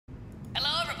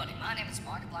my name is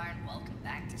Markiplier and welcome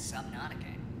back to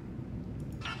Subnautica.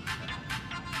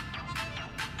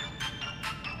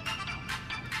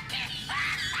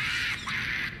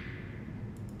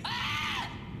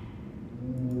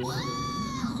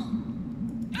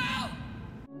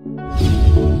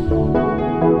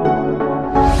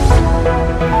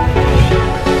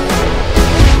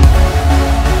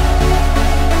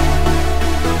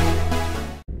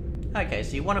 Okay,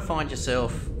 so you want to find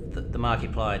yourself the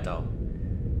Markiplier doll.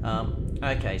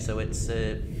 Okay, so it's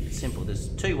simple. There's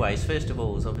two ways. First of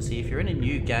all is obviously if you're in a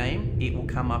new game, it will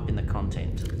come up in the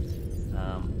content.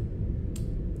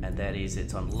 And that is,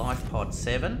 it's on Life Pod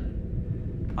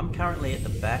 7. I'm currently at the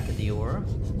back of the aura.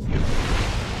 So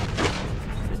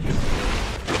just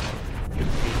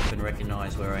you can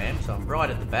recognise where I am. So I'm right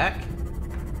at the back.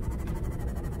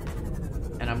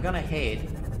 And I'm going to head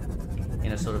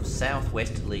in a sort of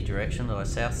southwesterly direction, or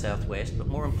south-southwest, but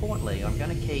more importantly, I'm going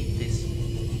to keep this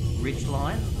ridge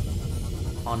line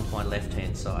on my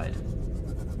left-hand side.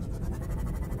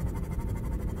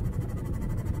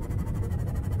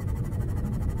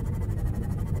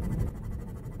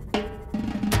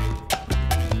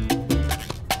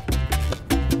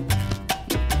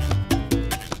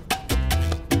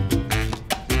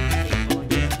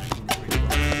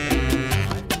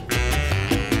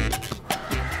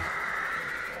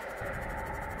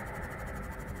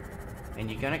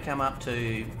 And you're going to come up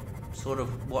to sort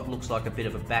of what looks like a bit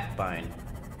of a backbone.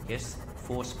 Yes,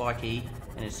 4 spiky,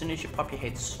 and as soon as you pop your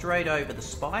head straight over the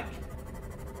spike,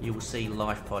 you will see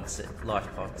Life Pod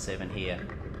 7 here.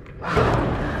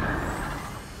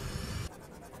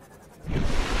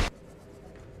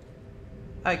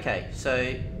 Okay,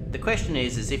 so the question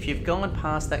is if you've gone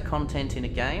past that content in a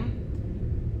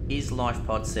game, is Life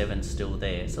Pod 7 still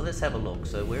there? So let's have a look.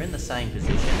 So we're in the same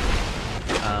position.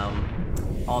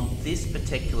 On this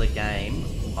particular game,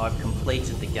 I've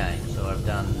completed the game, so I've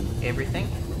done everything,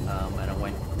 and I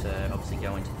won't obviously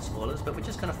go into the spoilers, but we're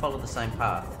just going to follow the same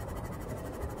path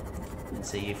and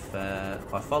see if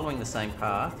by following the same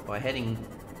path, by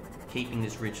keeping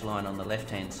this ridge line on the left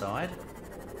hand side,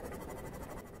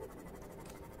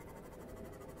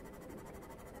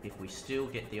 if we still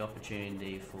get the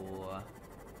opportunity for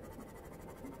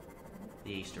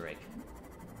the Easter egg.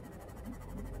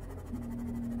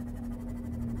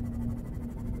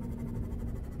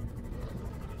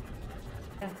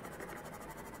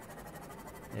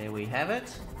 There we have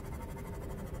it,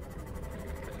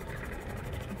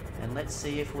 and let's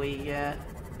see if we get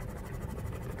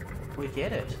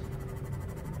it.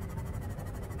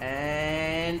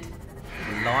 And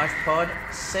Life Pod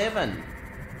 7.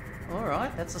 All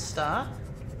right, that's a start.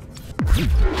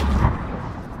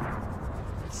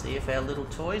 Let's see if our little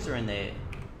toys are in there.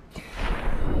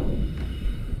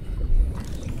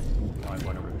 Might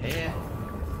want to repair.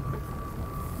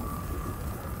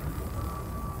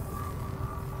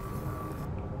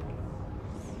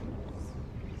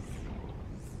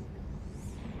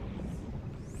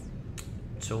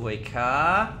 Toy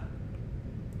car,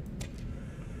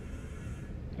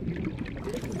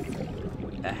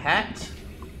 a hat,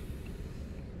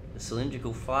 a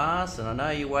cylindrical flask, and I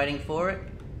know you're waiting for it,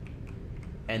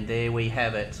 and there we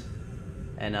have it,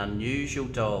 an unusual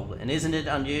doll. And isn't it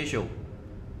unusual?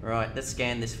 Right, let's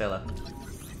scan this fella.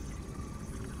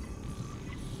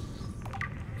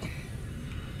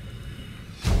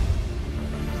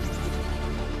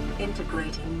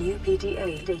 Integrating new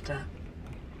PDA data.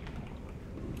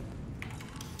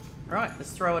 Right,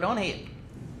 let's throw it on here.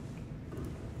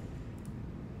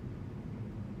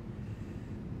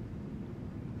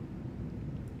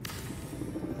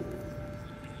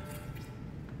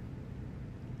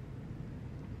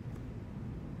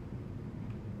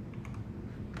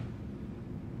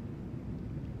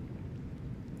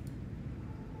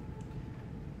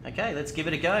 Okay, let's give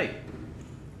it a go.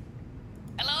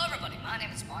 Hello everybody, my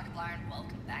name is Markiplier and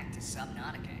welcome back to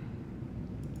Subnautica.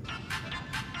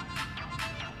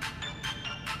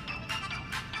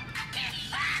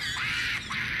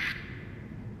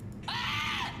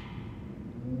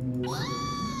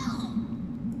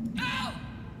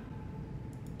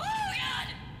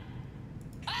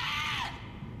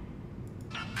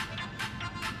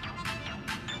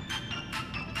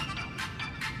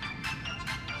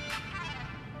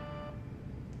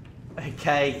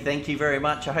 Okay, thank you very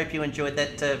much. I hope you enjoyed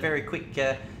that very quick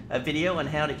video on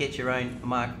how to get your own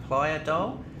Markiplier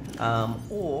doll,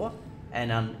 or an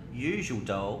unusual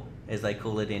doll, as they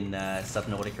call it in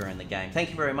Subnautica in the game. Thank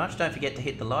you very much. Don't forget to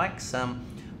hit the likes,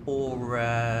 or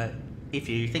if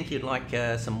you think you'd like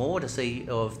some more to see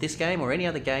of this game or any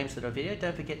other games that I've videoed,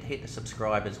 don't forget to hit the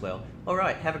subscribe as well.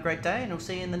 Alright, have a great day and I'll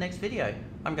see you in the next video.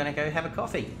 I'm going to go have a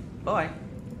coffee. Bye.